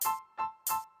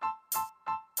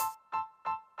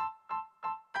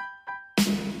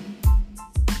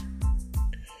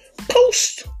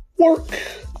work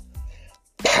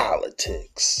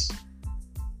politics.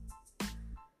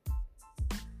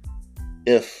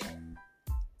 If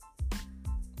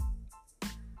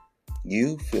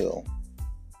you feel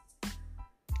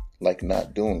like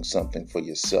not doing something for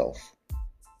yourself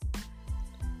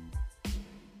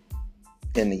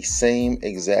in the same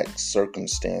exact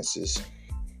circumstances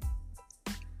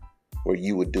where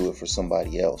you would do it for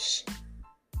somebody else,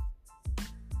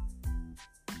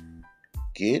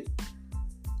 get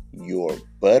your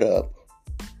butt up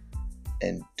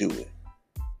and do it.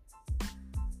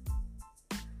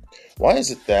 Why is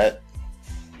it that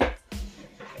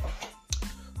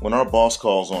when our boss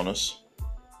calls on us,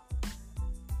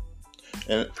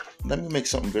 and let me make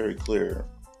something very clear,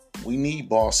 we need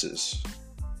bosses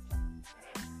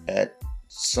at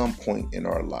some point in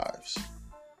our lives.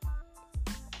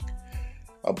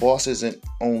 A boss isn't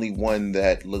only one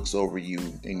that looks over you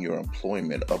in your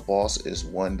employment. A boss is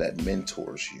one that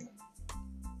mentors you.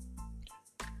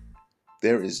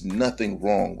 There is nothing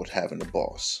wrong with having a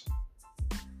boss.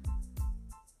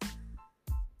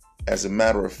 As a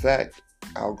matter of fact,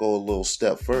 I'll go a little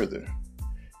step further.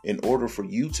 In order for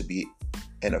you to be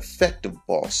an effective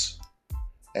boss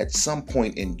at some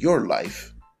point in your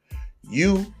life,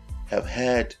 you have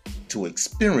had to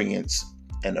experience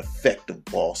an effective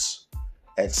boss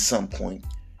at some point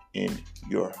in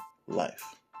your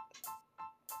life.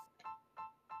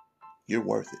 You're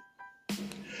worth it.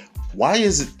 Why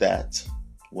is it that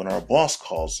when our boss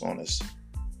calls on us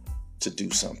to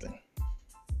do something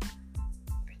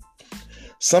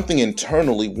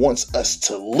internally wants us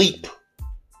to leap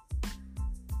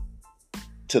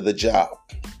to the job,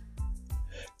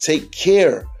 take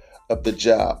care of the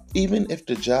job, even if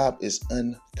the job is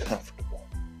uncomfortable?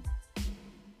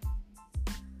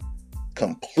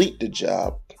 Complete the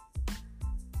job.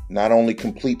 Not only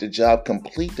complete the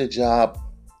job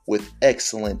with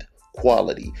excellent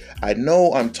quality. I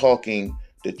know I'm talking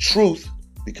the truth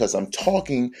because I'm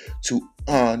talking to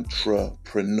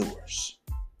entrepreneurs.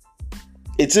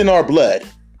 It's in our blood.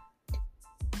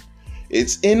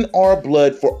 It's in our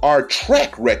blood for our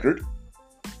track record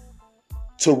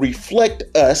to reflect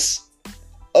us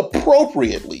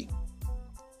appropriately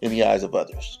in the eyes of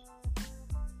others.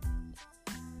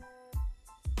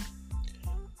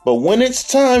 But when it's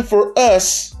time for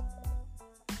us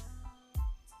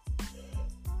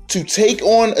to take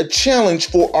on a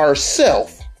challenge for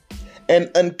ourselves,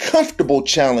 an uncomfortable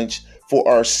challenge for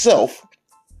ourselves,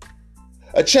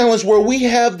 a challenge where we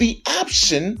have the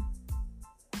option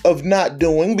of not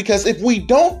doing, because if we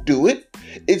don't do it,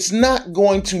 it's not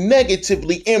going to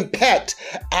negatively impact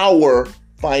our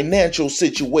financial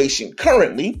situation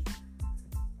currently.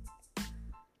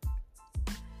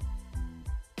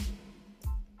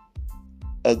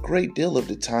 A great deal of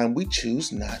the time we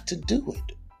choose not to do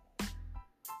it,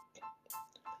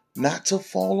 not to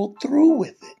follow through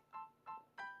with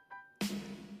it.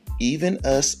 Even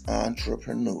us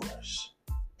entrepreneurs.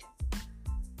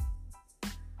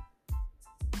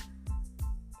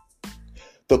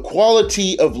 The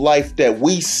quality of life that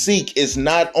we seek is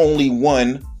not only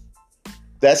one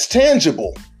that's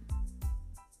tangible.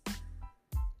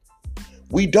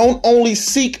 We don't only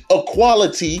seek a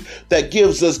quality that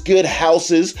gives us good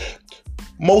houses,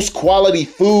 most quality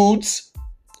foods,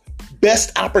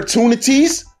 best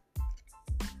opportunities,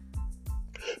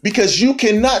 because you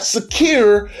cannot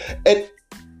secure an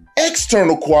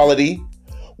external quality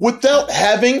without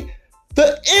having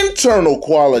the internal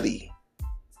quality.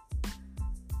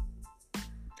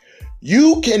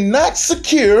 You cannot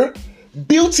secure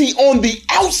beauty on the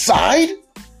outside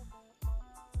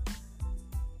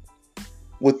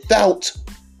without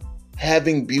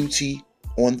having beauty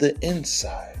on the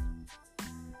inside.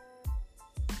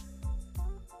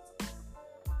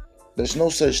 There's no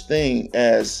such thing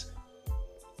as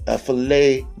a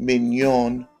filet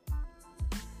mignon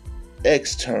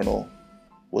external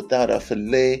without a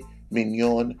filet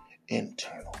mignon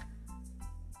internal.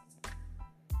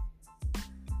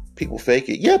 People fake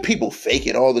it. Yeah, people fake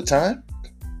it all the time.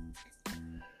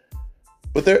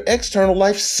 But their external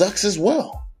life sucks as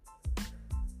well.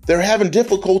 They're having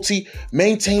difficulty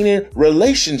maintaining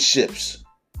relationships.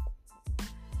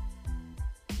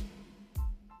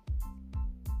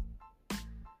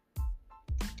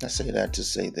 I say that to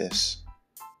say this.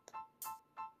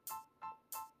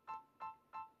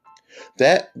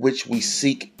 That which we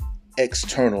seek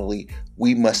externally,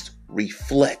 we must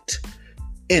reflect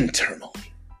internally.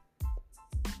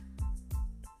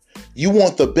 You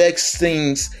want the best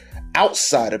things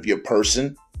outside of your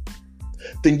person,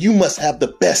 then you must have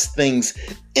the best things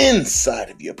inside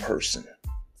of your person.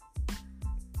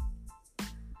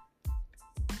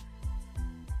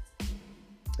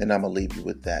 And I'm going to leave you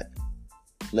with that.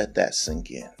 Let that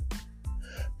sink in.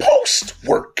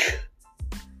 Post-work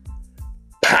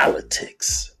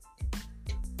politics.